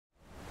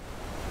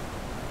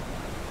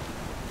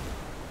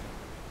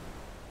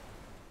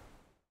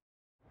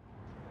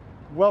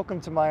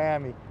Welcome to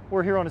Miami.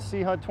 We're here on a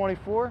Sea Hunt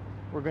 24.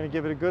 We're going to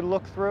give it a good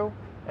look through,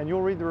 and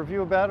you'll read the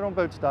review about it on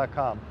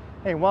boats.com.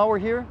 Hey, and while we're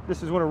here,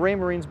 this is one of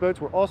Raymarine's boats.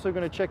 We're also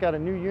going to check out a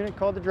new unit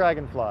called the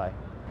Dragonfly.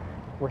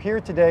 We're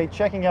here today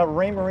checking out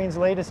Raymarine's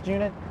latest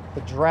unit,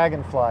 the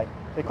Dragonfly.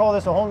 They call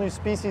this a whole new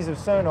species of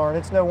sonar, and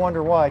it's no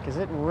wonder why, because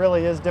it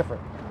really is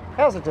different.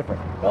 How's it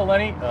different? Well,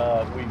 Lenny,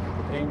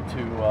 we aim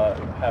to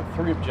have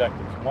three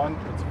objectives. One,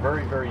 it's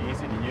very, very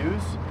easy to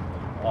use,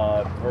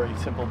 very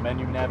simple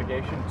menu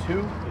navigation.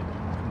 Two, it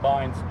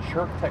combines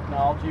chirp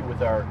technology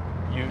with our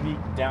unique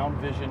down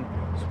vision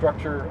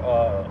structure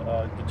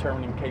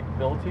determining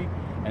capability.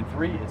 And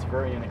three, it's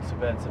very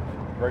inexpensive,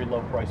 very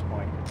low price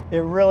point.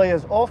 It really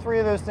is. All three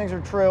of those things are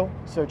true,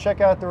 so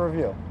check out the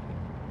review.